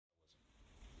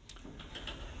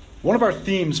One of our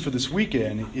themes for this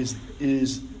weekend is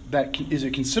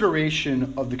a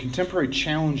consideration of the contemporary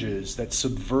challenges that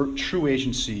subvert true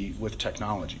agency with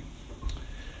technology.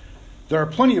 There are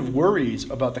plenty of worries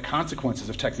about the consequences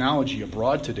of technology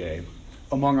abroad today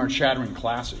among our chattering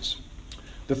classes.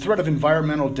 The threat of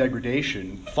environmental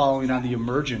degradation following on the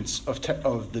emergence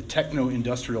of the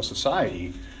techno-industrial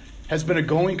society has been a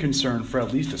going concern for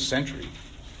at least a century.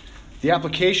 The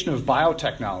application of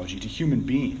biotechnology to human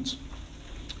beings,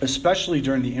 especially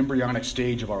during the embryonic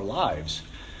stage of our lives,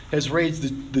 has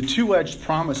raised the two-edged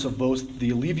promise of both the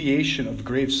alleviation of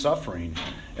grave suffering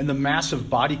and the massive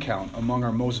body count among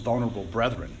our most vulnerable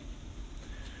brethren.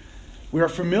 We are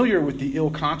familiar with the ill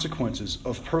consequences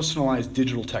of personalized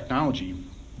digital technology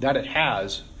that it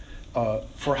has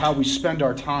for how we spend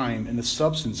our time and the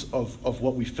substance of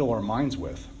what we fill our minds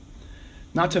with.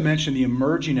 Not to mention the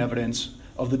emerging evidence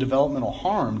of the developmental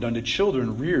harm done to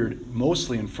children reared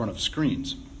mostly in front of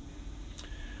screens.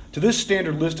 To this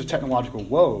standard list of technological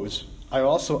woes, I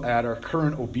also add our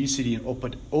current obesity and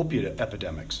opiate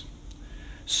epidemics.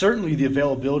 Certainly, the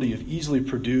availability of easily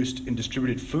produced and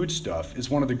distributed foodstuff is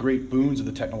one of the great boons of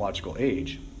the technological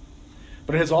age.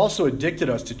 But it has also addicted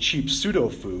us to cheap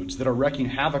pseudo-foods that are wreaking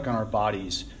havoc on our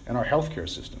bodies and our healthcare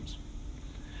systems.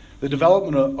 The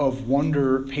development of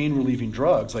wonder pain-relieving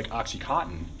drugs like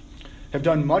OxyContin have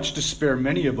done much to spare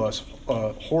many of us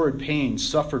horrid pains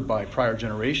suffered by prior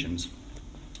generations,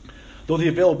 though the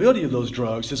availability of those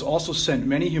drugs has also sent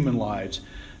many human lives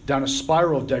down a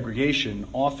spiral of degradation,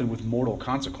 often with mortal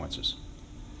consequences.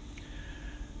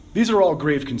 These are all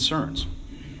grave concerns,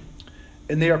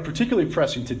 and they are particularly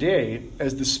pressing today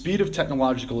as the speed of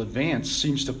technological advance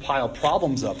seems to pile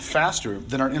problems up faster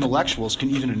than our intellectuals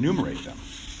can even enumerate them.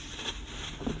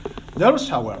 Notice,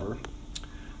 however,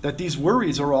 that these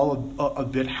worries are all a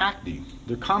bit hackneyed.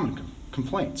 They're common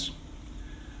complaints.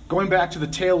 Going back to the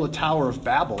tale of the Tower of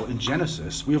Babel in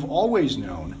Genesis, we have always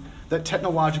known that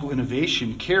technological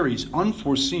innovation carries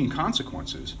unforeseen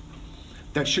consequences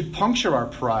that should puncture our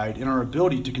pride in our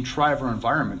ability to contrive our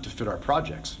environment to fit our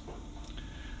projects.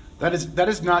 That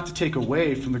is not to take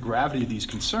away from the gravity of these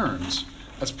concerns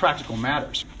as practical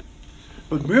matters,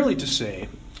 but merely to say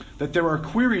that there are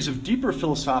queries of deeper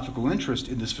philosophical interest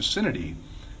in this vicinity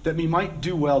that we might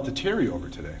do well to tarry over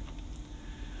today.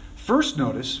 First,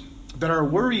 notice that our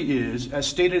worry is, as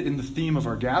stated in the theme of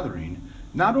our gathering,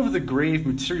 not over the grave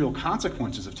material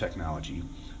consequences of technology,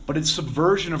 but its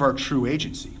subversion of our true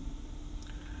agency.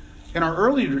 In our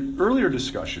earlier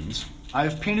discussions, I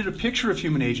have painted a picture of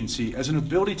human agency as an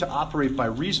ability to operate by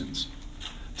reasons,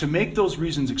 to make those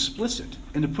reasons explicit,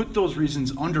 and to put those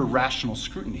reasons under rational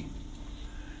scrutiny.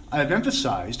 I have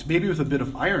emphasized, maybe with a bit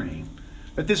of irony,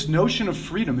 that this notion of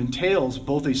freedom entails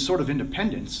both a sort of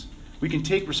independence, we can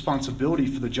take responsibility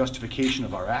for the justification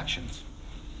of our actions,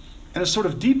 and a sort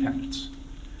of dependence.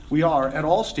 We are, at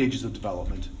all stages of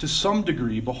development, to some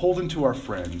degree beholden to our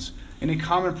friends in a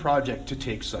common project to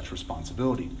take such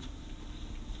responsibility.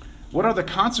 What are the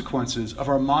consequences of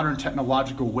our modern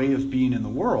technological way of being in the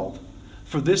world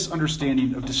for this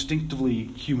understanding of distinctively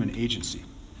human agency?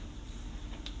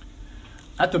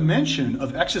 At the mention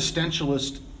of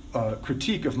existentialist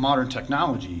critique of modern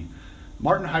technology,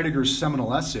 Martin Heidegger's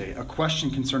seminal essay, A Question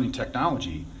Concerning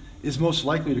Technology, is most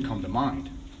likely to come to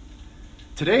mind.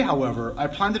 Today, however, I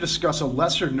plan to discuss a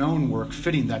lesser-known work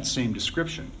fitting that same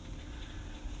description.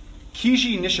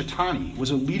 Keiji Nishitani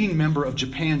was a leading member of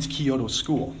Japan's Kyoto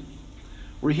School,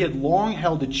 where he had long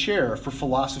held a chair for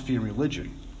philosophy and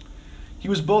religion. He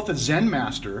was both a Zen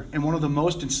master and one of the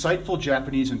most insightful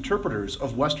Japanese interpreters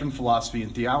of Western philosophy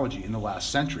and theology in the last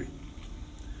century.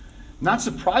 Not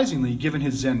surprisingly, given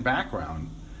his Zen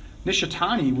background,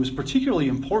 Nishitani was particularly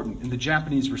important in the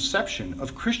Japanese reception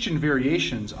of Christian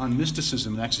variations on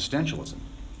mysticism and existentialism.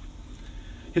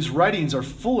 His writings are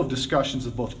full of discussions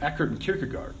of both Eckhart and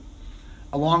Kierkegaard,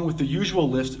 along with the usual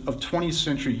list of 20th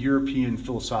century European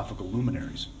philosophical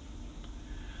luminaries.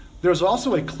 There is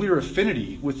also a clear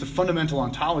affinity with the fundamental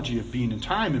ontology of being and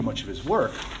time in much of his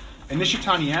work, and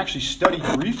Nishitani actually studied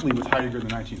briefly with Heidegger in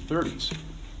the 1930s.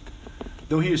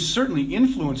 Though he is certainly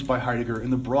influenced by Heidegger in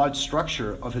the broad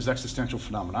structure of his existential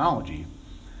phenomenology,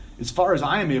 as far as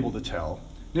I am able to tell,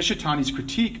 Nishitani's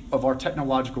critique of our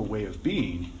technological way of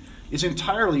being is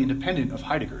entirely independent of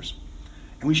Heidegger's,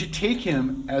 and we should take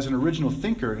him as an original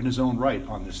thinker in his own right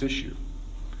on this issue.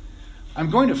 I'm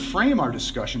going to frame our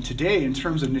discussion today in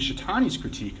terms of Nishitani's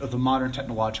critique of the modern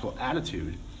technological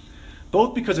attitude,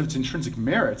 both because of its intrinsic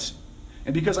merits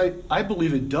and because I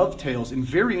believe it dovetails in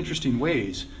very interesting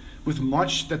ways with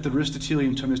much that the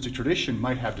Aristotelian Thomistic tradition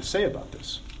might have to say about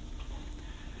this.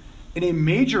 In a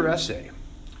major essay,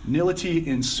 Nility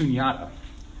in Sunyata,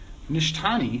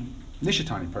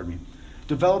 Nishitani,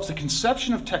 develops a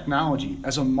conception of technology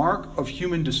as a mark of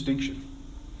human distinction.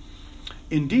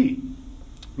 Indeed,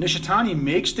 Nishitani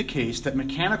makes the case that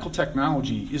mechanical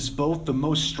technology is both the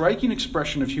most striking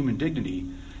expression of human dignity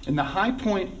and the high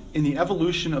point in the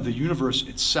evolution of the universe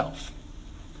itself.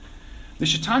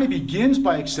 Nishitani begins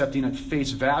by accepting at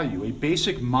face value a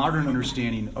basic modern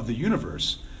understanding of the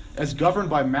universe as governed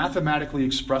by mathematically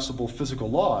expressible physical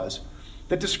laws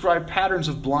that describe patterns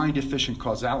of blind efficient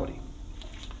causality.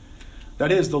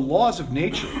 That is, the laws of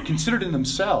nature, considered in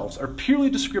themselves, are purely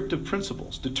descriptive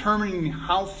principles determining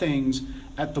how things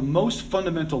at the most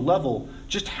fundamental level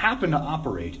just happen to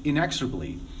operate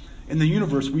inexorably in the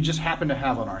universe we just happen to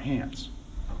have on our hands.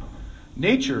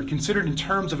 Nature, considered in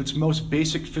terms of its most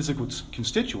basic physical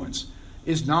constituents,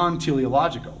 is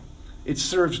non-teleological. It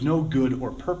serves no good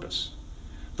or purpose.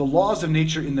 The laws of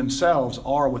nature in themselves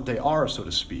are what they are, so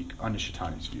to speak, on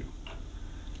Nishitani's view.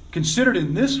 Considered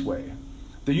in this way,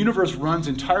 the universe runs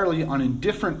entirely on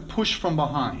indifferent push from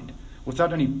behind,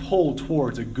 without any pull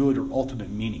towards a good or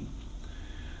ultimate meaning.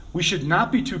 We should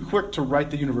not be too quick to write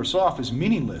the universe off as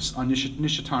meaningless on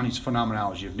Nishitani's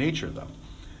phenomenology of nature, though.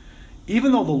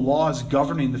 Even though the laws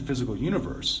governing the physical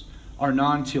universe are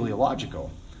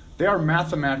non-teleological, they are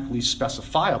mathematically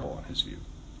specifiable in his view.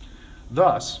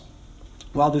 Thus,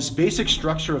 while this basic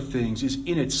structure of things is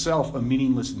in itself a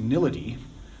meaningless nility,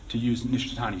 to use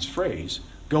Nishitani's phrase,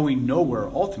 going nowhere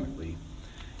ultimately,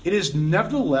 it is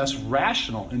nevertheless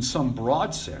rational in some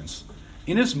broad sense,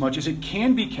 inasmuch as it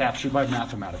can be captured by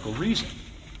mathematical reason.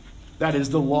 That is,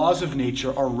 the laws of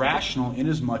nature are rational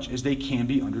inasmuch as they can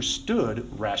be understood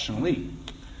rationally.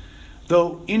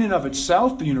 Though in and of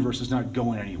itself the universe is not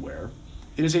going anywhere,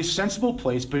 it is a sensible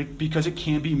place because it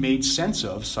can be made sense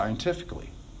of scientifically.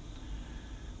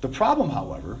 The problem,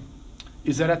 however,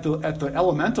 is that at the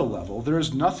elemental level, there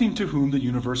is nothing to whom the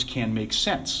universe can make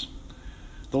sense.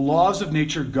 The laws of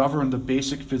nature govern the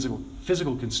basic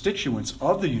physical constituents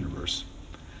of the universe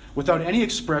without any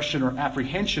expression or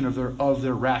apprehension of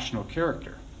their rational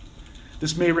character.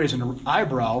 This may raise an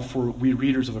eyebrow for we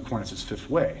readers of Aquinas' Fifth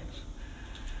Way.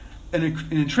 An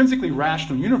intrinsically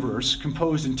rational universe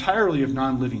composed entirely of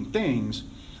non-living things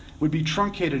would be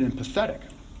truncated and pathetic,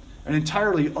 an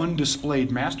entirely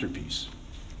undisplayed masterpiece.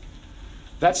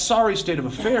 That sorry state of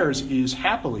affairs is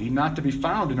happily not to be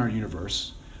found in our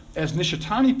universe, as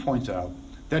Nishitani points out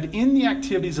that in the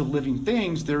activities of living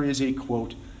things there is a,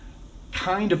 quote,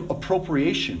 kind of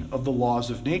appropriation of the laws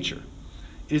of nature.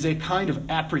 It is a kind of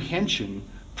apprehension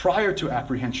prior to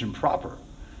apprehension proper,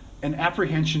 an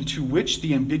apprehension to which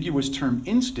the ambiguous term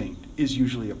instinct is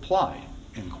usually applied,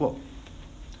 end quote.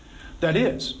 That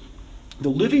is, the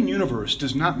living universe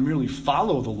does not merely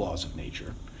follow the laws of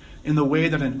nature in the way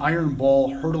that an iron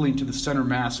ball hurtling to the center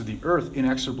mass of the earth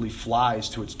inexorably flies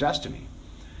to its destiny.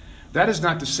 That is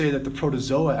not to say that the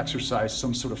protozoa exercise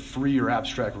some sort of free or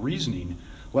abstract reasoning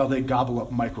while they gobble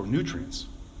up micronutrients.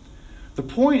 The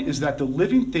point is that the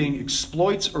living thing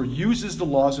exploits or uses the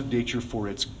laws of nature for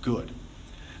its good.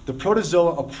 The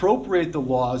protozoa appropriate the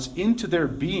laws into their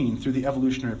being through the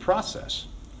evolutionary process,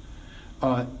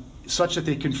 such that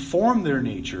they conform their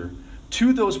nature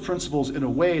to those principles in a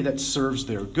way that serves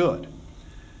their good.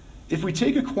 If we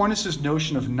take Aquinas'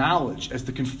 notion of knowledge as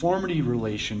the conformity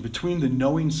relation between the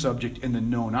knowing subject and the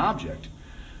known object,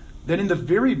 then in the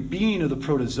very being of the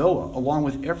protozoa, along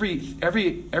with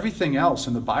everything else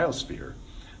in the biosphere,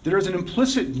 there is an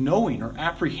implicit knowing or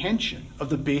apprehension of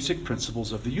the basic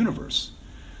principles of the universe.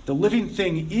 The living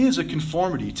thing is a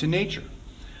conformity to nature,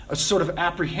 a sort of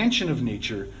apprehension of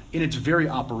nature in its very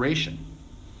operation.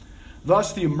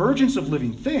 Thus, the emergence of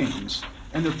living things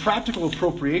and their practical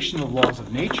appropriation of laws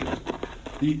of nature,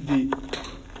 the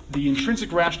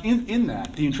intrinsic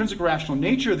rational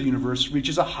nature of the universe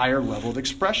reaches a higher level of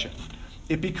expression.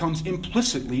 It becomes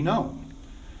implicitly known.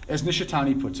 As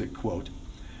Nishitani puts it, quote,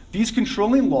 these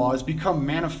controlling laws become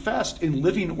manifest in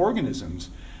living organisms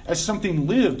as something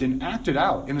lived and acted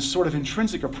out in a sort of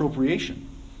intrinsic appropriation.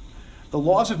 The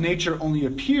laws of nature only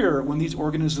appear when these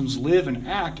organisms live and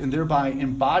act and thereby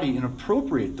embody and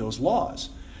appropriate those laws.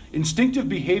 Instinctive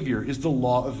behavior is the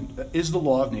law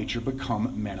of nature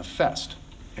become manifest,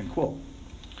 end quote.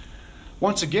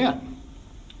 Once again,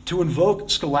 to invoke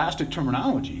scholastic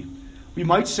terminology, we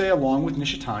might say along with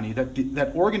Nishitani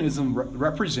that organisms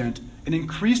represent an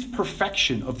increased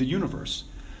perfection of the universe,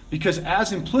 because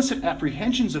as implicit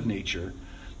apprehensions of nature,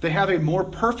 they have a more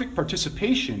perfect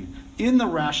participation in the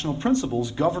rational principles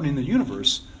governing the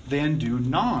universe than do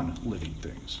non-living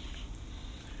things.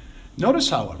 Notice,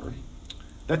 however,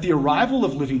 that the arrival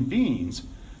of living beings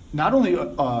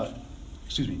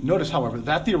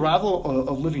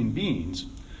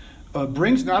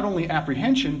brings not only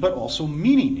apprehension, but also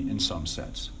meaning in some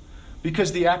sense.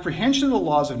 Because the apprehension of the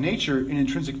laws of nature in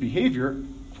intrinsic behavior,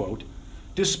 quote,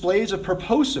 displays a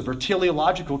purposive or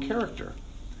teleological character.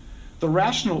 The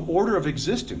rational order of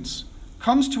existence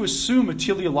comes to assume a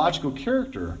teleological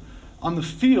character on the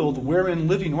field wherein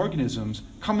living organisms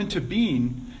come into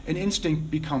being and instinct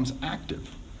becomes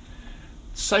active.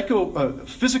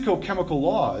 Physico-chemical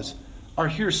laws are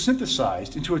here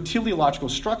synthesized into a teleological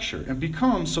structure and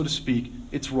become, so to speak,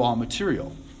 its raw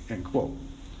material, end quote.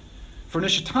 For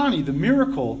Nishitani, the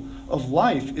miracle of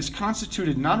life is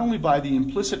constituted not only by the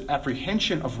implicit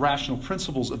apprehension of rational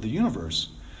principles of the universe,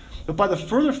 but by the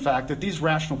further fact that these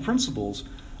rational principles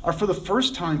are for the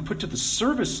first time put to the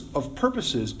service of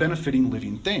purposes benefiting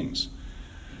living things.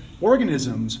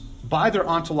 Organisms, by their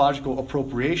ontological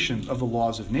appropriation of the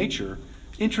laws of nature,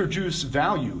 introduce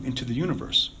value into the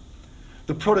universe.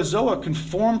 The protozoa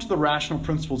conform to the rational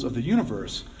principles of the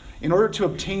universe in order to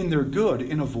obtain their good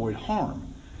and avoid harm.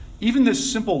 Even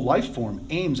this simple life form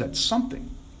aims at something.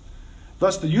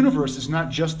 Thus, the universe is not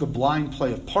just the blind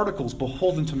play of particles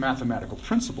beholden to mathematical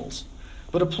principles,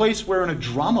 but a place wherein a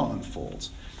drama unfolds,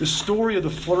 the story of the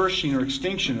flourishing or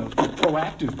extinction of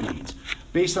proactive beings,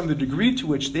 based on the degree to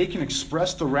which they can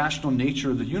express the rational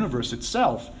nature of the universe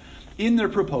itself in their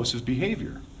purposive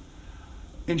behavior.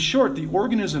 In short, the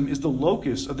organism is the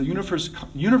locus of the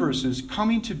universe's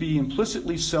coming to be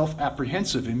implicitly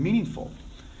self-apprehensive and meaningful.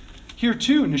 Here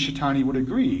too, Nishitani would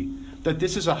agree that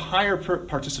this is a higher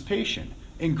participation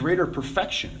and greater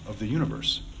perfection of the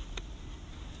universe.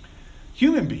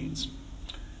 Human beings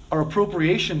are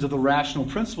appropriations of the rational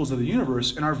principles of the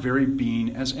universe in our very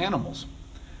being as animals.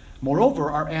 Moreover,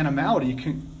 our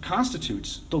animality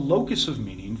constitutes the locus of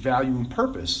meaning, value, and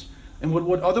purpose in what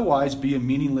would otherwise be a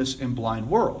meaningless and blind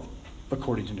world,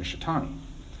 according to Nishitani.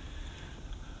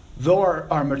 Though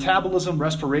our metabolism,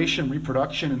 respiration,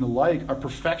 reproduction, and the like are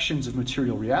perfections of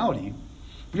material reality,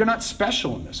 we are not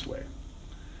special in this way.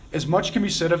 As much can be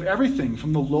said of everything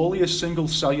from the lowliest single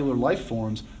cellular life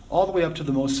forms all the way up to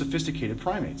the most sophisticated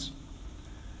primates.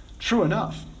 True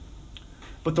enough,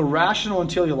 but the rational and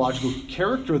teleological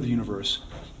character of the universe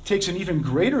takes an even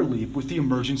greater leap with the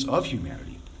emergence of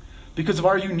humanity, because of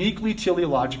our uniquely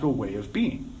teleological way of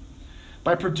being.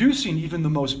 By producing even the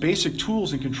most basic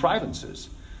tools and contrivances,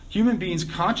 human beings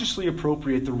consciously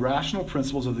appropriate the rational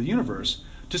principles of the universe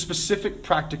to specific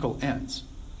practical ends.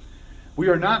 We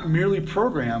are not merely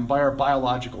programmed by our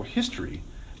biological history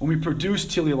when we produce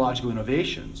teleological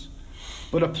innovations,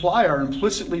 but apply our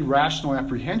implicitly rational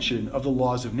apprehension of the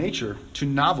laws of nature to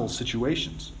novel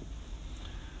situations.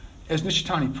 As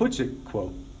Nishitani puts it,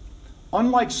 quote,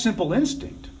 unlike simple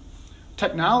instinct,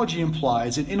 technology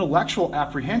implies an intellectual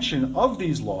apprehension of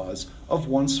these laws of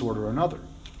one sort or another.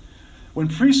 When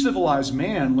pre-civilized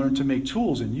man learned to make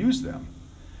tools and use them,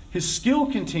 his skill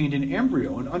contained an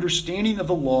embryo, an understanding of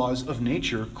the laws of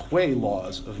nature, qua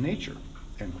laws of nature,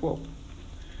 end quote.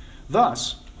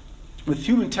 Thus, with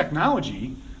human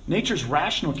technology, nature's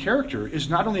rational character is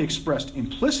not only expressed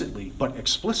implicitly, but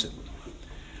explicitly.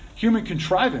 Human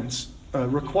contrivance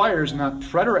requires not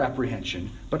preter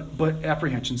apprehension, but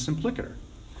apprehension simpliciter.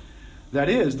 That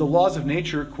is, the laws of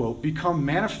nature, quote, become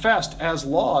manifest as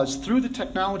laws through the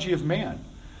technology of man.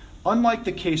 Unlike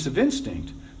the case of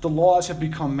instinct, the laws have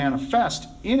become manifest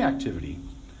in activity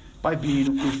by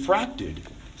being refracted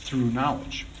through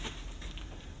knowledge.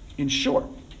 In short,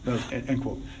 end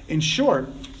quote. In short,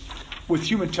 with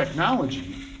human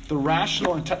technology, the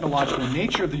rational and technological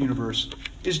nature of the universe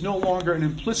is no longer an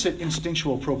implicit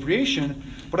instinctual appropriation,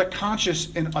 but a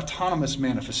conscious and autonomous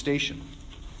manifestation.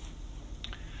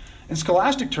 In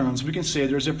scholastic terms, we can say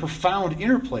there's a profound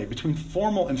interplay between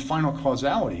formal and final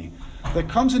causality that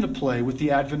comes into play with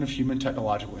the advent of human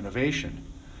technological innovation.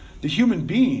 The human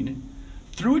being,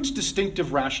 through its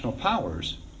distinctive rational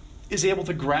powers, is able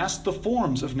to grasp the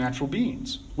forms of natural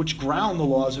beings, which ground the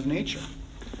laws of nature,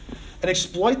 and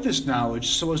exploit this knowledge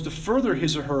so as to further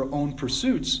his or her own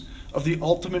pursuits of the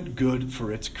ultimate good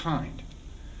for its kind.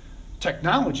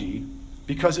 Technology,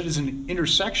 because it is an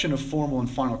intersection of formal and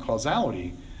final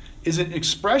causality, is an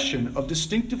expression of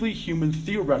distinctively human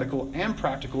theoretical and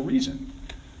practical reason.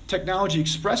 Technology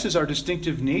expresses our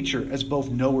distinctive nature as both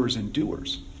knowers and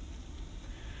doers.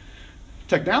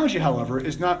 Technology, however,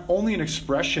 is not only an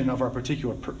expression of our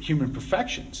particular human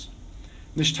perfections.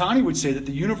 Nishitani would say that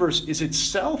the universe is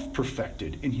itself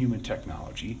perfected in human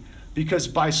technology because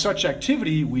by such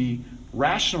activity we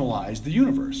rationalize the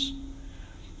universe.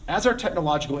 As our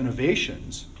technological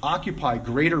innovations occupy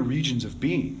greater regions of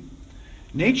being,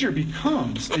 nature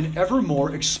becomes an ever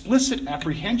more explicit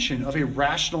apprehension of a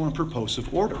rational and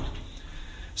purposive order.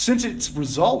 Since it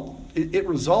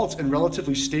results in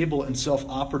relatively stable and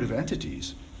self-operative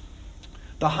entities,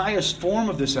 the highest form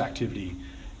of this activity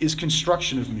is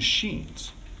construction of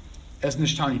machines. As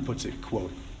Nishtani puts it,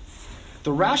 quote,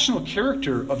 "The rational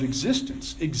character of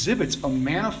existence exhibits a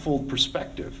manifold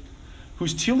perspective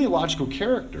whose teleological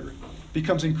character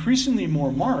becomes increasingly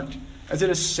more marked as it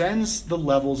ascends the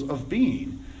levels of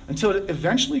being until it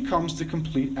eventually comes to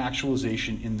complete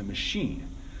actualization in the machine,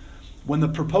 when the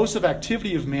purposive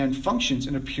activity of man functions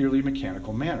in a purely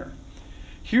mechanical manner.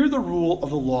 Here the rule of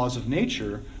the laws of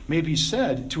nature may be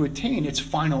said to attain its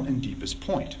final and deepest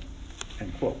point."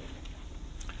 End quote.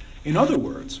 In other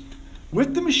words,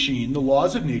 with the machine, the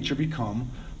laws of nature become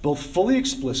both fully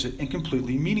explicit and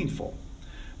completely meaningful.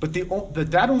 But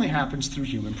that only happens through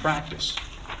human practice.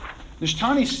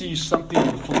 Nishtani sees something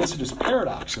of a felicitous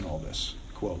paradox in all this.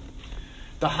 Quote,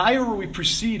 "The higher we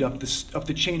proceed up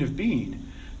the chain of being,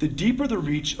 the deeper the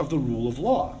reach of the rule of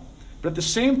law, but at the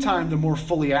same time, the more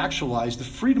fully actualized the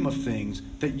freedom of things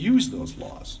that use those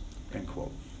laws." End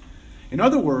quote. In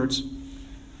other words,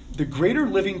 the greater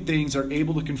living things are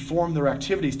able to conform their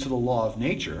activities to the law of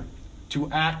nature, to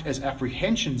act as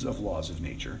apprehensions of laws of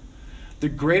nature, the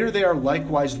greater they are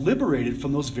likewise liberated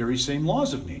from those very same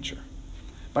laws of nature.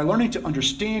 By learning to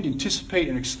understand, anticipate,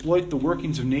 and exploit the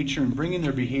workings of nature and bringing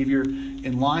their behavior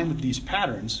in line with these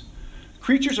patterns,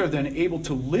 creatures are then able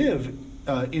to live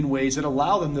in ways that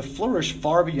allow them to flourish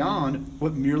far beyond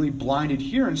what merely blind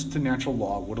adherence to natural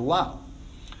law would allow.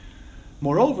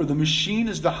 Moreover, the machine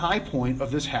is the high point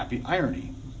of this happy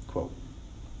irony. Quote,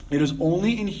 "It is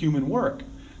only in human work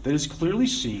that is clearly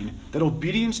seen that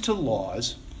obedience to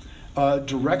laws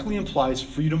directly implies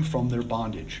freedom from their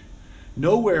bondage.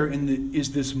 Nowhere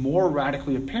is this more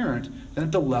radically apparent than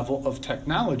at the level of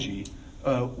technology,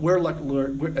 at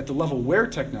the level where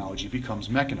technology becomes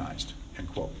mechanized." End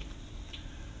quote.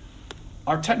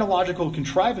 Our technological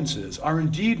contrivances are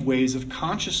indeed ways of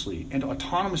consciously and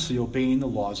autonomously obeying the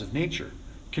laws of nature.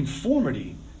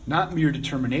 Conformity, not mere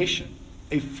determination,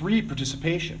 a free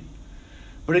participation.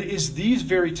 But it is these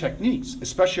very techniques,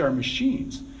 especially our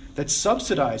machines, that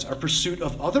subsidize our pursuit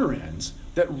of other ends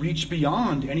that reach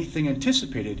beyond anything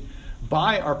anticipated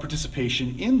by our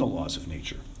participation in the laws of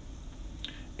nature.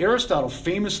 Aristotle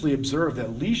famously observed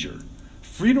that leisure,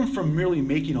 freedom from merely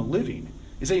making a living,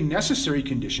 is a necessary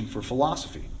condition for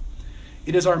philosophy.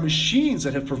 It is our machines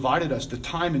that have provided us the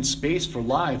time and space for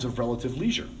lives of relative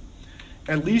leisure,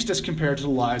 at least as compared to the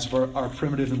lives of our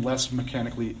primitive and less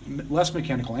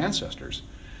mechanical ancestors.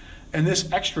 And this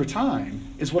extra time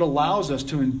is what allows us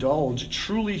to indulge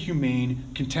truly humane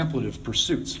contemplative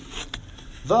pursuits.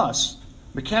 Thus,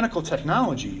 mechanical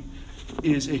technology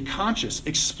is a conscious,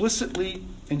 explicitly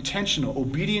intentional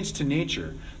obedience to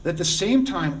nature that at the same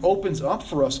time opens up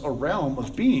for us a realm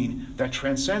of being that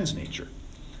transcends nature.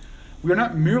 We are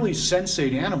not merely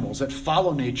sensate animals that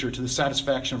follow nature to the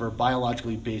satisfaction of our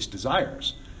biologically based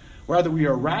desires. Rather, we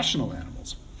are rational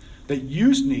animals that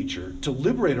use nature to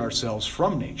liberate ourselves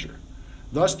from nature.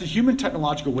 Thus, the human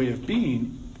technological way of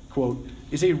being, quote,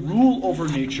 "is a rule over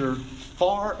nature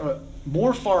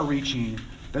more far-reaching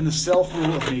than the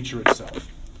self-rule of nature itself."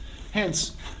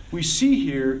 Hence, we see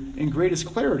here in greatest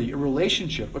clarity a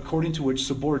relationship according to which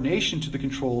subordination to the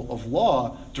control of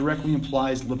law directly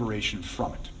implies liberation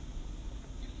from it.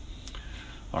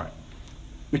 All right.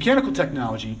 Mechanical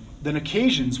technology then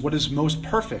occasions what is most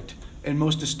perfect and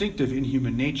most distinctive in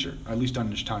human nature, at least on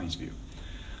Nishtani's view.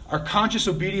 Our conscious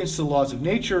obedience to the laws of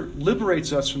nature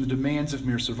liberates us from the demands of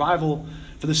mere survival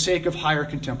for the sake of higher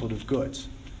contemplative goods.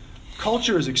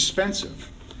 Culture is expensive,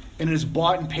 and it is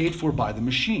bought and paid for by the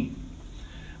machine.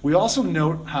 We also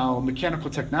note how mechanical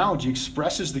technology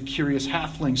expresses the curious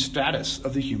halfling status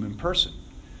of the human person.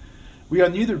 We are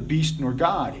neither beast nor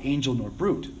god, angel nor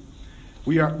brute.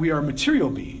 We are material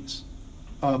beings,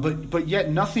 but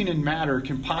yet nothing in matter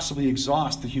can possibly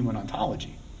exhaust the human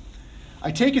ontology.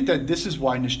 I take it that this is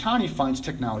why Nishtani finds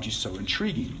technology so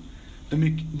intriguing.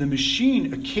 The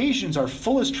machine occasions our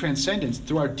fullest transcendence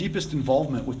through our deepest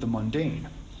involvement with the mundane.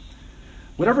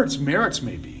 Whatever its merits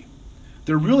may be,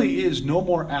 there really is no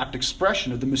more apt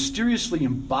expression of the mysteriously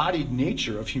embodied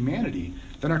nature of humanity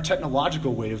than our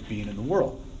technological way of being in the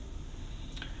world.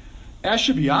 As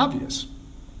should be obvious,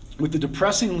 with the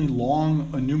depressingly long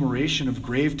enumeration of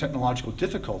grave technological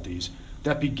difficulties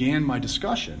that began my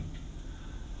discussion,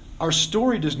 our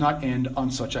story does not end on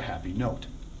such a happy note.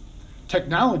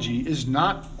 Technology is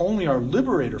not only our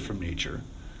liberator from nature,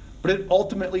 but it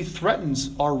ultimately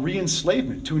threatens our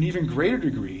re-enslavement to an even greater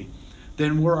degree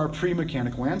than were our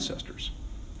pre-mechanical ancestors.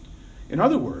 In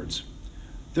other words,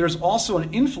 there is also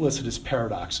an infelicitous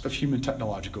paradox of human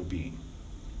technological being.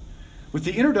 With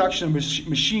the introduction of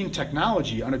machine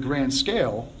technology on a grand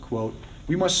scale, quote,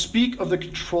 we must speak of the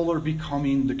controller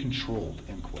becoming the controlled,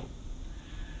 end quote.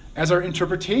 As our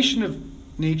interpretation of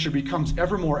nature becomes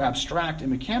ever more abstract and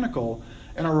mechanical,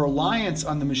 and our reliance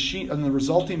on the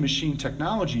resulting machine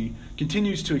technology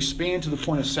continues to expand to the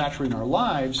point of saturating our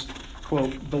lives,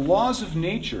 quote, the laws of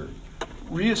nature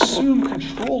reassume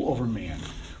control over man,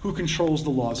 who controls the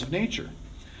laws of nature.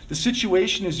 The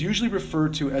situation is usually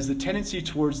referred to as the tendency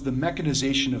towards the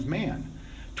mechanization of man,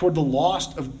 toward the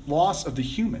loss of the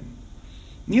human.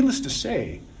 Needless to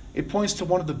say, it points to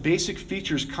one of the basic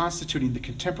features constituting the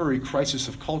contemporary crisis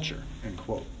of culture, end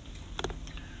quote.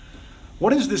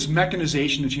 What is this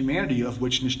mechanization of humanity of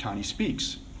which Nishtani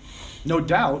speaks? No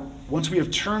doubt, once we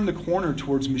have turned the corner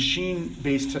towards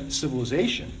machine-based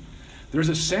civilization, there is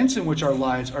a sense in which our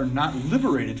lives are not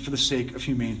liberated for the sake of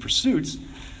humane pursuits,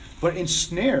 but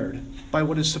ensnared by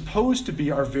what is supposed to be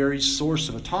our very source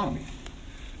of autonomy.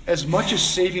 As much as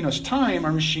saving us time,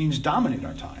 our machines dominate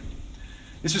our time.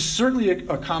 This is certainly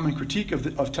a common critique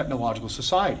of technological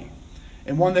society,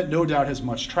 and one that no doubt has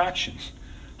much traction.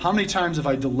 How many times have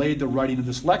I delayed the writing of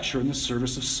this lecture in the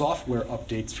service of software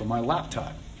updates from my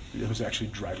laptop? It was actually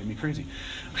driving me crazy.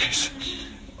 Okay, so,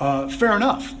 fair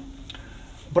enough.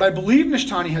 But I believe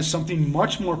Nishtani has something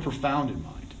much more profound in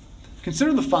mind.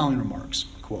 Consider the following remarks.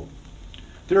 Quote,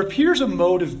 there appears a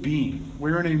mode of being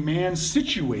wherein a man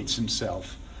situates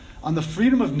himself on the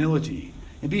freedom of nility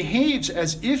and behaves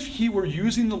as if he were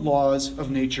using the laws of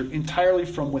nature entirely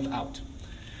from without.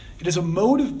 It is a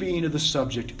mode of being of the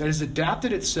subject that has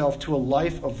adapted itself to a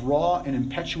life of raw and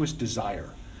impetuous desire,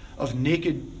 of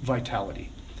naked vitality.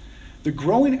 The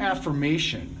growing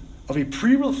affirmation of a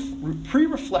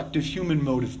pre-reflective human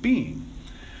mode of being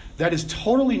that is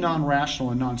totally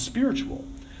non-rational and non-spiritual,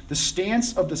 the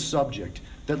stance of the subject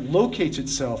that locates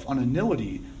itself on a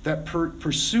nility that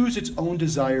pursues its own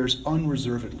desires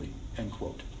unreservedly, end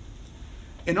quote.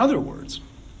 In other words,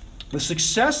 the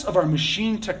success of our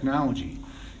machine technology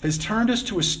has turned us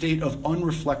to a state of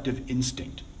unreflective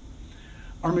instinct.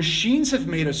 Our machines have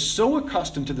made us so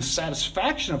accustomed to the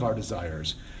satisfaction of our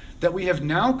desires that we have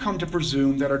now come to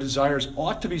presume that our desires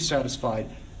ought to be satisfied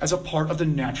as a part of the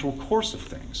natural course of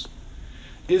things.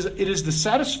 It is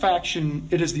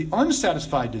the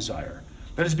unsatisfied desire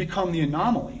that has become the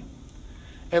anomaly,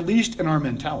 at least in our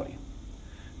mentality.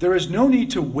 There is no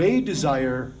need to weigh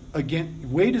desires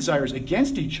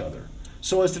against each other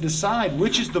so as to decide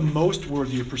which is the most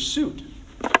worthy of pursuit.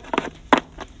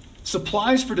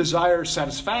 Supplies for desire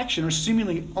satisfaction are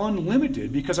seemingly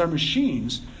unlimited because our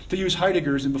machines, to use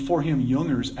Heidegger's and before him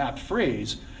Junger's apt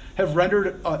phrase, have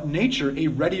rendered nature a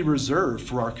ready reserve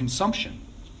for our consumption.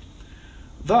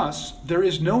 Thus, there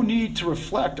is no need to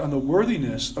reflect on the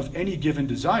worthiness of any given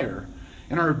desire,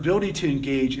 and our ability to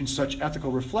engage in such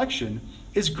ethical reflection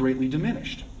is greatly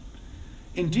diminished.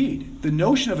 Indeed, the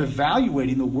notion of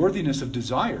evaluating the worthiness of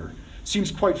desire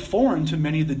seems quite foreign to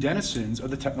many of the denizens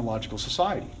of the technological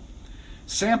society.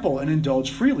 Sample and indulge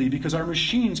freely because our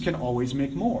machines can always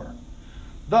make more.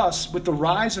 Thus, with the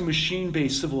rise of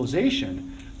machine-based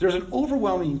civilization, there's an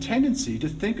overwhelming tendency to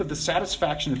think of the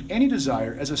satisfaction of any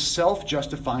desire as a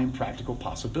self-justifying practical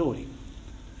possibility.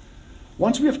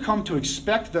 Once we have come to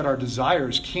expect that our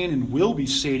desires can and will be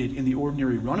sated in the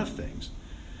ordinary run of things,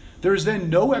 there is then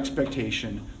no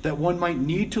expectation that one might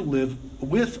need to live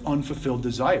with unfulfilled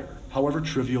desire, however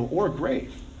trivial or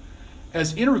grave,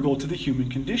 as integral to the human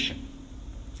condition.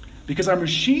 Because our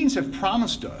machines have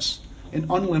promised us an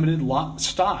unlimited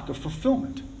stock of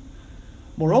fulfillment.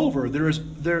 Moreover, where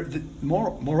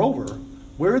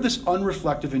this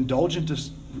unreflective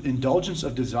indulgence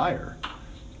of desire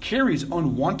carries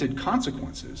unwanted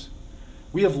consequences,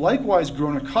 we have likewise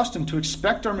grown accustomed to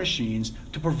expect our machines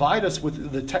to provide us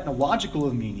with the technological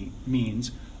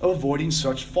means of avoiding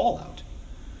such fallout.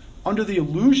 Under the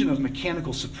illusion of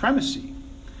mechanical supremacy,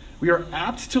 we are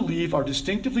apt to leave our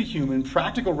distinctively human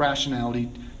practical rationality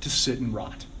to sit and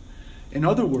rot. In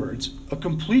other words, a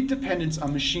complete dependence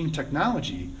on machine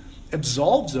technology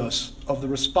absolves us of the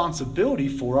responsibility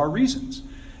for our reasons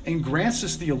and grants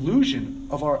us the illusion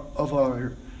of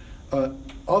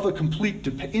a complete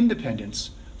independence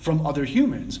from other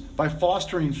humans by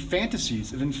fostering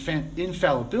fantasies of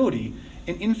infallibility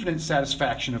and infinite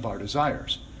satisfaction of our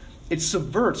desires. It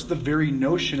subverts the very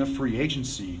notion of free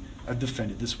agency I've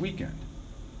defended this weekend.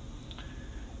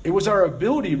 It was our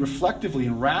ability reflectively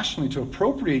and rationally to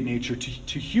appropriate nature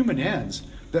to human ends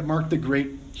that marked the great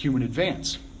human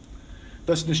advance.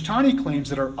 Thus, Nishtani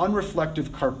claims that our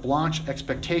unreflective carte blanche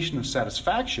expectation of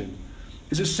satisfaction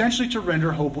is essentially to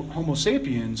render Homo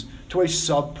sapiens to a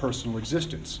sub-personal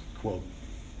existence. Quote,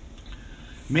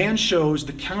 man shows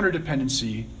the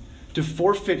counterdependency to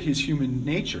forfeit his human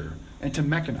nature and to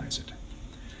mechanize it.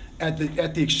 At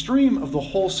the extreme of the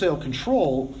wholesale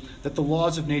control that the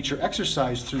laws of nature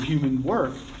exercise through human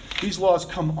work, these laws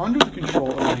come under the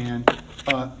control of man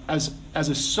as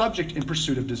a subject in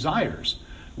pursuit of desires,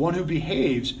 one who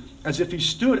behaves as if he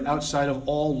stood outside of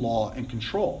all law and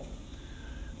control.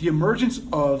 The emergence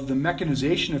of the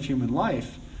mechanization of human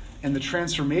life and the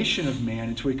transformation of man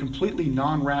into a completely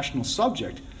non-rational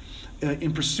subject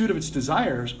in pursuit of its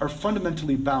desires are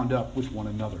fundamentally bound up with one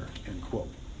another, end quote.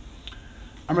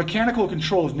 Our mechanical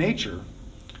control of nature,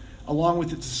 along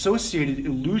with its associated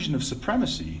illusion of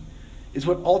supremacy, is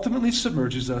what ultimately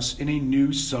submerges us in a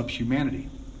new subhumanity.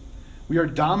 We are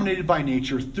dominated by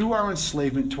nature through our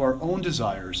enslavement to our own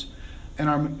desires and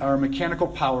our mechanical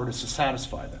power to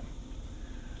satisfy them.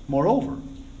 Moreover,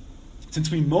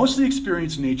 since we mostly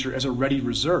experience nature as a ready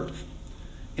reserve,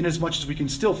 inasmuch as we can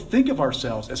still think of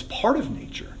ourselves as part of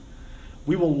nature,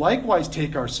 we will likewise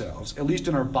take ourselves, at least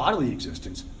in our bodily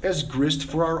existence, as grist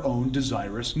for our own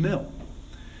desirous mill.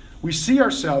 We see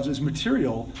ourselves as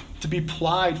material to be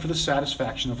plied for the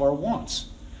satisfaction of our wants,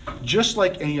 just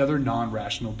like any other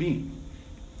non-rational being.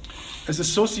 As the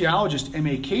sociologist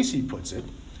M.A. Casey puts it,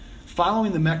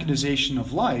 following the mechanization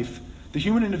of life, the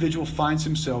human individual finds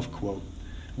himself, quote,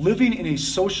 living in a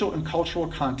social and cultural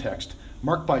context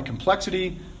marked by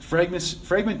complexity,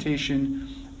 fragmentation,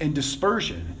 and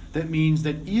dispersion that means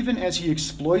that even as he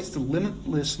exploits the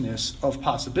limitlessness of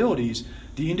possibilities,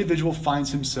 the individual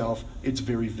finds himself its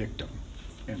very victim,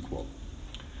 end quote.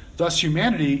 Thus,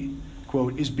 humanity,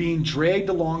 quote, is being dragged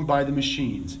along by the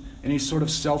machines in a sort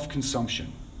of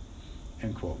self-consumption,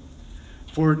 end quote.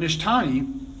 For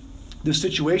Nishtani, the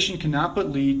situation cannot but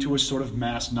lead to a sort of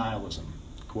mass nihilism,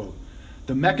 quote.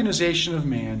 The mechanization of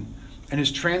man and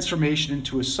his transformation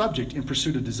into a subject in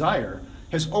pursuit of desire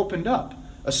has opened up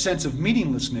a sense of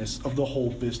meaninglessness of the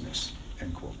whole business,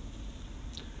 end quote.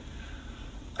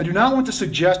 I do not want to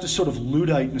suggest a sort of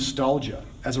Luddite nostalgia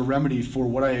as a remedy for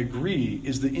what I agree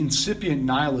is the incipient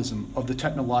nihilism of the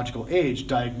technological age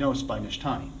diagnosed by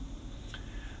Nishtani.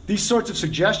 These sorts of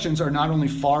suggestions are not only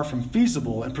far from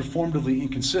feasible and performatively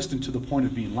inconsistent to the point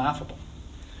of being laughable.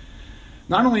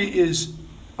 Not only is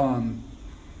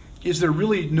there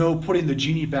really no putting the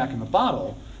genie back in the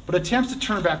bottle, but attempts to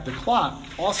turn back the clock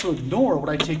also ignore what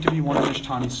I take to be one of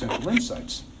Nishtani's central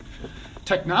insights.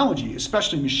 Technology,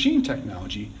 especially machine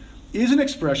technology, is an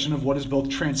expression of what is both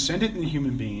transcendent in the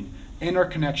human being and our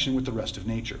connection with the rest of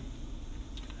nature.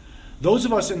 Those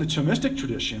of us in the Thomistic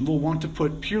tradition will want to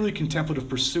put purely contemplative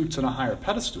pursuits on a higher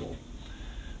pedestal,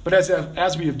 but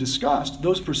as we have discussed,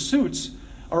 those pursuits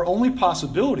are only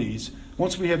possibilities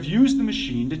once we have used the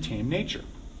machine to tame nature.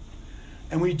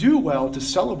 And we do well to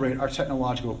celebrate our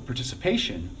technological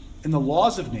participation in the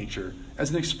laws of nature as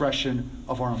an expression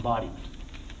of our embodiment.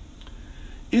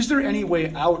 Is there any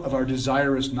way out of our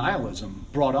desirous nihilism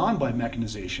brought on by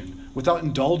mechanization without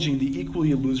indulging the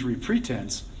equally illusory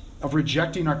pretense of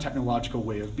rejecting our technological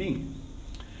way of being?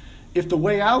 If the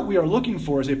way out we are looking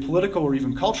for is a political or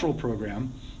even cultural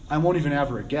program, I won't even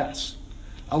ever a guess.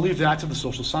 I'll leave that to the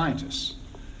social scientists.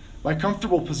 My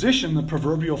comfortable position in the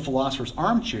proverbial philosopher's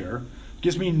armchair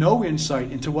gives me no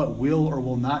insight into what will or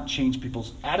will not change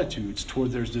people's attitudes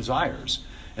toward their desires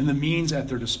and the means at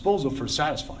their disposal for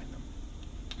satisfying them.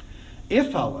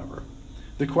 If, however,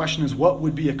 the question is what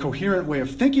would be a coherent way of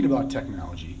thinking about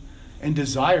technology and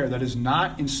desire that is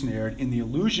not ensnared in the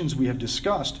illusions we have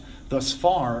discussed thus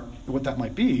far, what that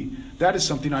might be, that is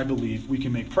something I believe we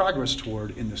can make progress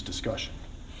toward in this discussion.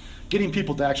 Getting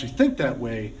people to actually think that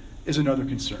way is another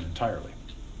concern entirely.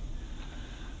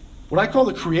 What I call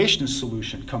the creationist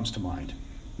solution comes to mind.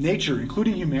 Nature,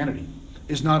 including humanity,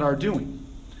 is not our doing.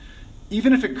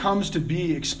 Even if it comes to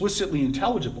be explicitly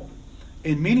intelligible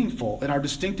and meaningful in our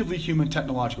distinctively human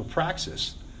technological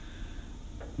praxis,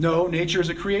 no, nature is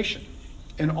a creation,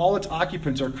 and all its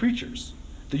occupants are creatures.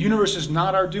 The universe is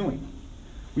not our doing.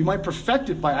 We might perfect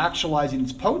it by actualizing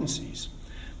its potencies,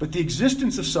 but the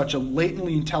existence of such a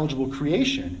latently intelligible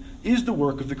creation is the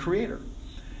work of the Creator,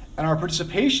 and our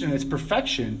participation in its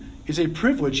perfection is a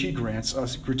privilege he grants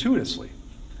us gratuitously.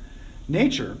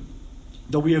 Nature,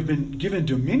 though we have been given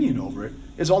dominion over it,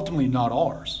 is ultimately not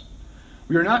ours.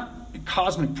 We are not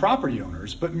cosmic property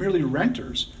owners, but merely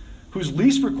renters, whose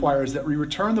lease requires that we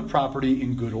return the property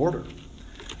in good order.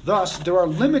 Thus, there are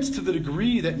limits to the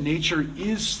degree that nature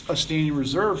is a standing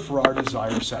reserve for our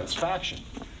desired satisfaction.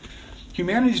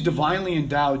 Humanity's divinely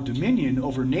endowed dominion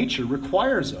over nature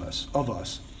requires of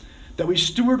us that we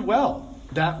steward well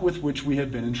that with which we have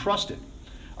been entrusted.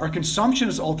 Our consumption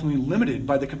is ultimately limited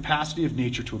by the capacity of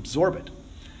nature to absorb it.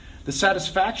 The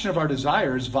satisfaction of our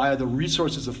desires via the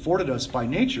resources afforded us by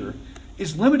nature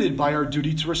is limited by our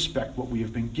duty to respect what we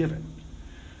have been given.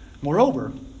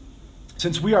 Moreover,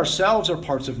 since we ourselves are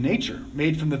parts of nature,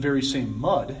 made from the very same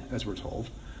mud, as we're told,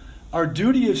 our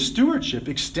duty of stewardship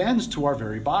extends to our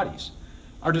very bodies.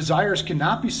 Our desires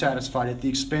cannot be satisfied at the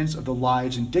expense of the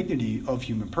lives and dignity of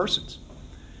human persons.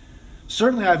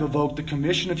 Certainly I've evoked the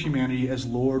commission of humanity as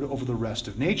Lord over the rest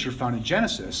of nature found in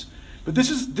Genesis, but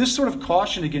this sort of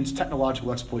caution against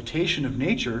technological exploitation of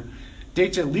nature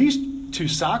dates at least to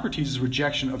Socrates'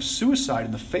 rejection of suicide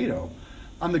in the Phaedo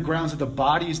on the grounds that the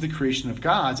body is the creation of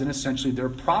gods and essentially their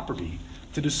property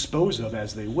to dispose of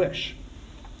as they wish.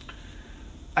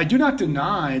 I do not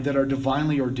deny that our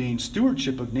divinely ordained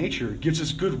stewardship of nature gives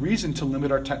us good reason to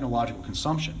limit our technological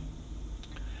consumption.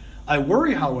 I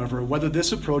worry, however, whether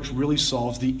this approach really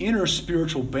solves the inner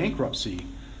spiritual bankruptcy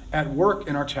at work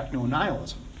in our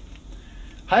techno-nihilism.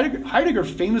 Heidegger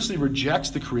famously rejects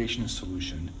the creationist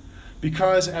solution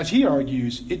because, as he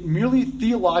argues, it merely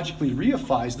theologically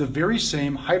reifies the very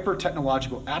same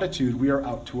hyper-technological attitude we are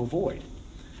out to avoid.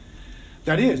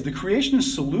 That is, the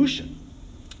creationist solution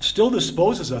still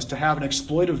disposes us to have an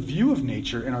exploitive view of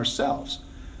nature and ourselves.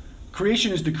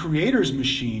 Creation is the creator's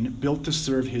machine built to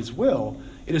serve his will.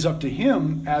 It is up to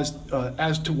him as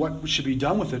to what should be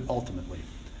done with it ultimately.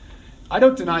 I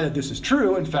don't deny that this is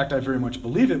true. In fact, I very much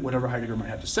believe it, whatever Heidegger might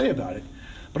have to say about it.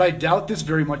 But I doubt this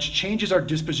very much changes our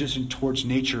disposition towards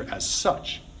nature as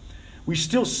such. We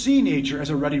still see nature as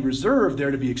a ready reserve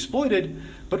there to be exploited,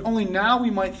 but only now we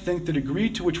might think the degree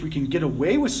to which we can get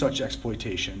away with such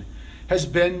exploitation has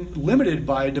been limited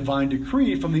by a divine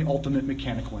decree from the ultimate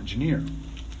mechanical engineer.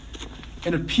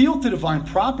 An appeal to divine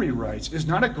property rights is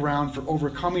not a ground for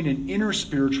overcoming an inner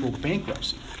spiritual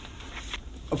bankruptcy.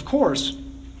 Of course,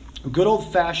 good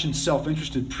old-fashioned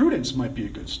self-interested prudence might be a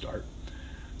good start.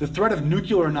 The threat of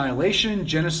nuclear annihilation,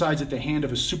 genocides at the hand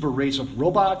of a super race of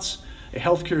robots, a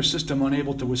healthcare system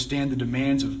unable to withstand the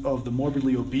demands of the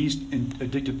morbidly obese and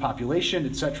addicted population,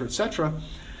 etc.,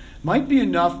 might be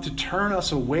enough to turn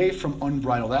us away from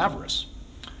unbridled avarice.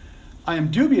 I am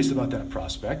dubious about that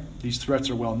prospect. These threats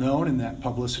are well known, and that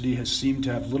publicity has seemed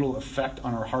to have little effect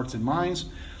on our hearts and minds.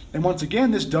 And once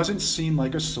again, this doesn't seem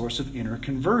like a source of inner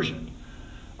conversion.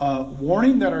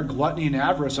 Warning that our gluttony and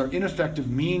avarice are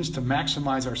ineffective means to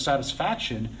maximize our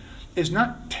satisfaction is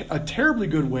not a terribly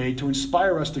good way to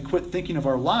inspire us to quit thinking of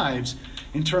our lives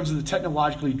in terms of the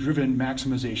technologically driven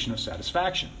maximization of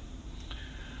satisfaction.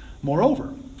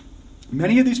 Moreover,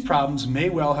 many of these problems may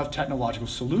well have technological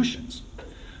solutions.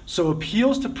 So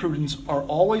appeals to prudence are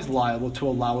always liable to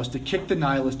allow us to kick the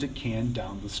nihilistic can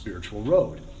down the spiritual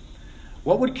road.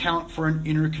 What would count for an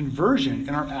inner conversion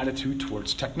in our attitude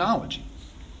towards technology?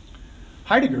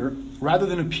 Heidegger, rather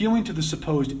than appealing to the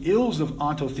supposed ills of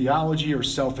ontotheology or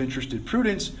self-interested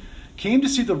prudence, came to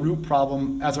see the root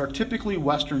problem as our typically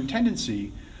Western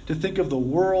tendency to think of the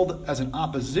world as an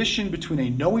opposition between a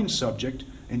knowing subject,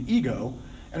 an ego,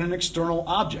 and an external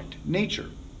object, nature.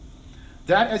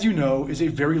 That, as you know, is a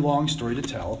very long story to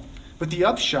tell, but the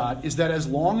upshot is that as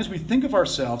long as we think of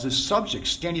ourselves as subjects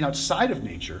standing outside of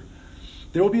nature,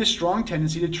 there will be a strong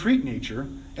tendency to treat nature,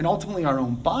 and ultimately our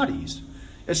own bodies,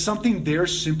 as something there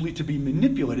simply to be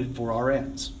manipulated for our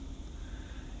ends.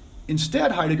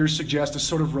 Instead, Heidegger suggests a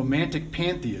sort of romantic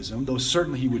pantheism, though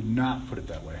certainly he would not put it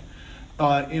that way,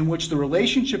 in which the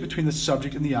relationship between the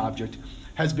subject and the object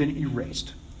has been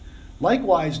erased.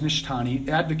 Likewise, Nishtani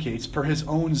advocates, per his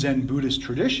own Zen Buddhist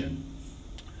tradition,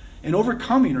 an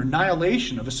overcoming or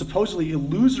annihilation of a supposedly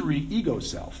illusory ego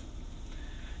self.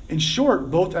 In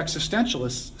short, both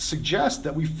existentialists suggest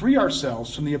that we free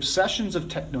ourselves from the obsessions of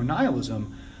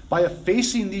techno-nihilism by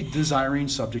effacing the desiring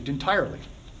subject entirely.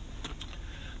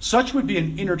 Such would be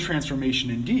an inner transformation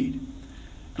indeed.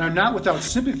 And I'm not without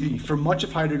sympathy for much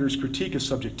of Heidegger's critique of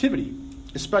subjectivity,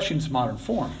 especially in its modern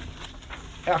form.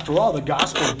 After all, the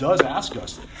gospel does ask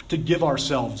us to give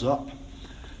ourselves up.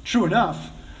 True enough,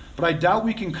 but I doubt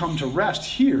we can come to rest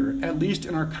here, at least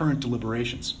in our current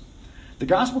deliberations. The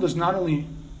gospel does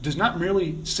not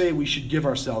merely say we should give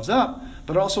ourselves up,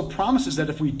 but also promises that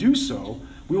if we do so,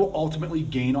 we will ultimately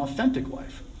gain authentic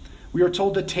life. We are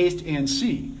told to taste and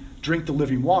see, drink the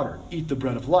living water, eat the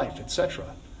bread of life, etc.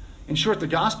 In short, the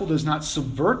gospel does not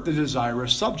subvert the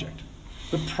desirous subject,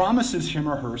 but promises him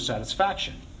or her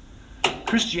satisfaction.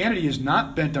 Christianity is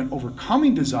not bent on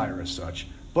overcoming desire as such,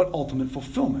 but ultimate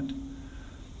fulfillment.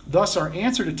 Thus, our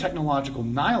answer to technological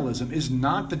nihilism is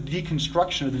not the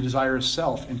deconstruction of the desirous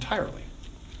self entirely.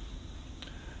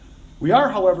 We are,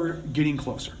 however, getting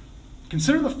closer.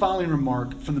 Consider the following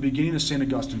remark from the beginning of St.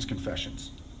 Augustine's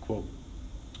Confessions. Quote,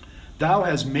 "Thou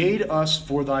hast made us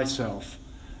for thyself,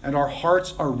 and our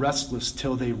hearts are restless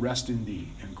till they rest in thee,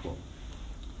 end quote.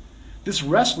 This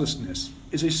restlessness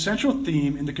is a central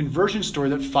theme in the conversion story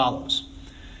that follows.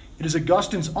 It is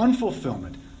Augustine's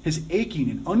unfulfillment, his aching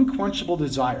and unquenchable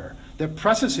desire that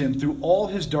presses him through all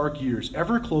his dark years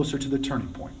ever closer to the turning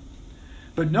point.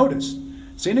 But notice,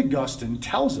 St. Augustine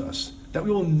tells us that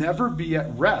we will never be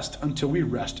at rest until we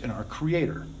rest in our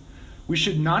Creator. We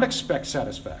should not expect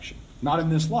satisfaction, not in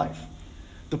this life.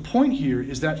 The point here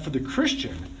is that for the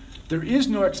Christian, there is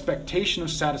no expectation of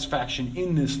satisfaction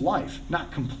in this life,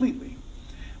 not completely.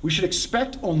 We should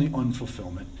expect only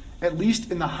unfulfillment, at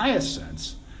least in the highest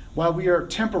sense, while we are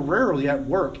temporarily at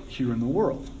work here in the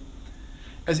world.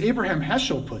 As Abraham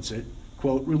Heschel puts it,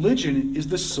 quote, religion is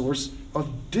the source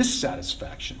of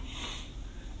dissatisfaction,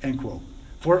 end quote,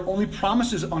 for it only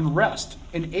promises unrest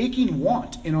and aching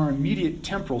want in our immediate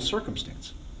temporal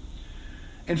circumstance.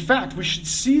 In fact, we should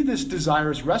see this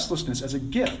desirous restlessness as a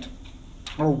gift.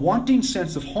 Our wanting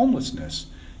sense of homelessness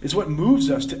is what moves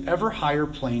us to ever higher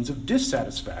planes of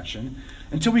dissatisfaction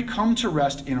until we come to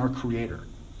rest in our Creator.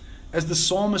 As the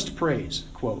psalmist prays,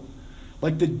 quote,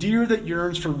 like the deer that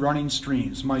yearns for running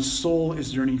streams, my soul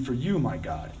is yearning for you, my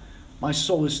God. My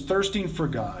soul is thirsting for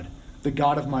God, the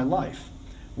God of my life.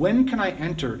 When can I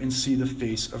enter and see the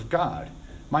face of God?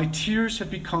 My tears have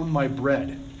become my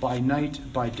bread by night,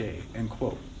 by day, end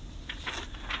quote.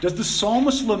 Does the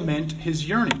psalmist lament his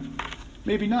yearning?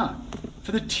 Maybe not.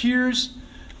 For the tears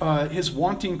his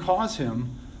wanting cause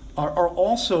him are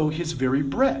also his very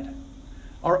bread.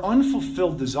 Our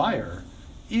unfulfilled desire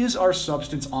is our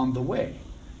substance on the way.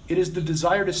 It is the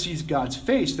desire to seize God's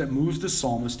face that moves the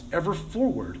psalmist ever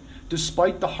forward,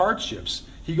 despite the hardships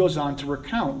he goes on to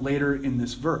recount later in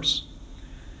this verse.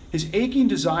 His aching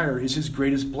desire is his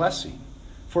greatest blessing,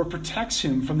 for it protects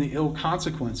him from the ill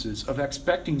consequences of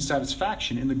expecting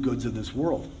satisfaction in the goods of this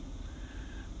world.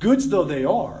 Goods though they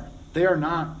are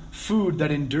not food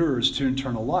that endures to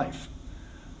eternal life.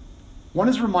 One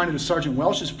is reminded of Sergeant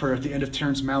Welsh's prayer at the end of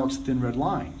Terrence Malick's Thin Red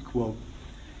Line, quote,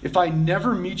 if I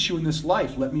never meet you in this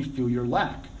life, let me feel your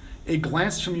lack. A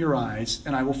glance from your eyes,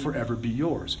 and I will forever be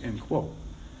yours, end quote.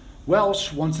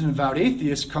 Welsh, once an avowed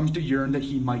atheist, comes to yearn that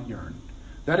he might yearn.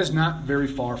 That is not very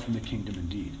far from the kingdom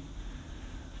indeed.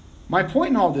 My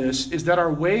point in all this is that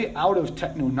our way out of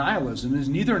techno-nihilism is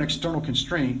neither an external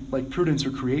constraint, like prudence or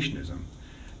creationism,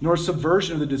 nor a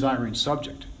subversion of the desiring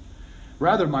subject.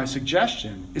 Rather, my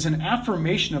suggestion is an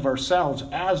affirmation of ourselves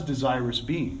as desirous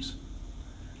beings.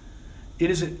 It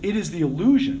is the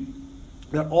illusion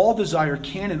that all desire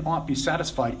can and ought be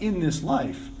satisfied in this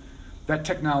life that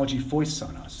technology foists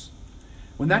on us.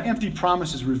 When that empty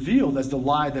promise is revealed as the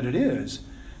lie that it is,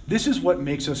 this is what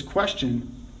makes us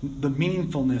question the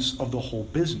meaningfulness of the whole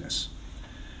business.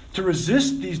 To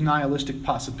resist these nihilistic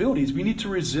possibilities, we need to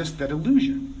resist that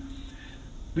illusion.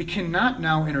 We cannot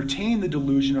now entertain the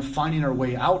delusion of finding our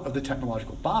way out of the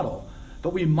technological bottle,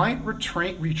 but we might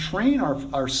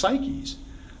retrain our psyches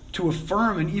to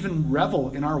affirm and even revel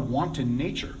in our wanton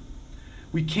nature.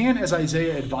 We can, as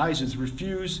Isaiah advises,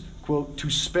 refuse, quote, to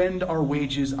spend our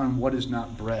wages on what is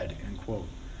not bread, end quote,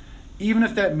 even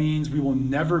if that means we will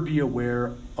never be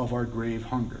aware of our grave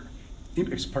hunger.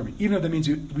 Even if that means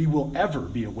we will ever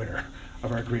be aware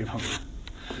of our grave hunger.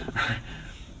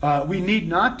 We need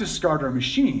not discard our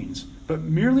machines, but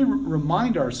merely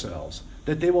remind ourselves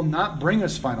that they will not bring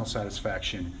us final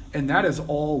satisfaction, and that is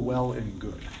all well and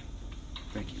good.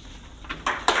 Thank you.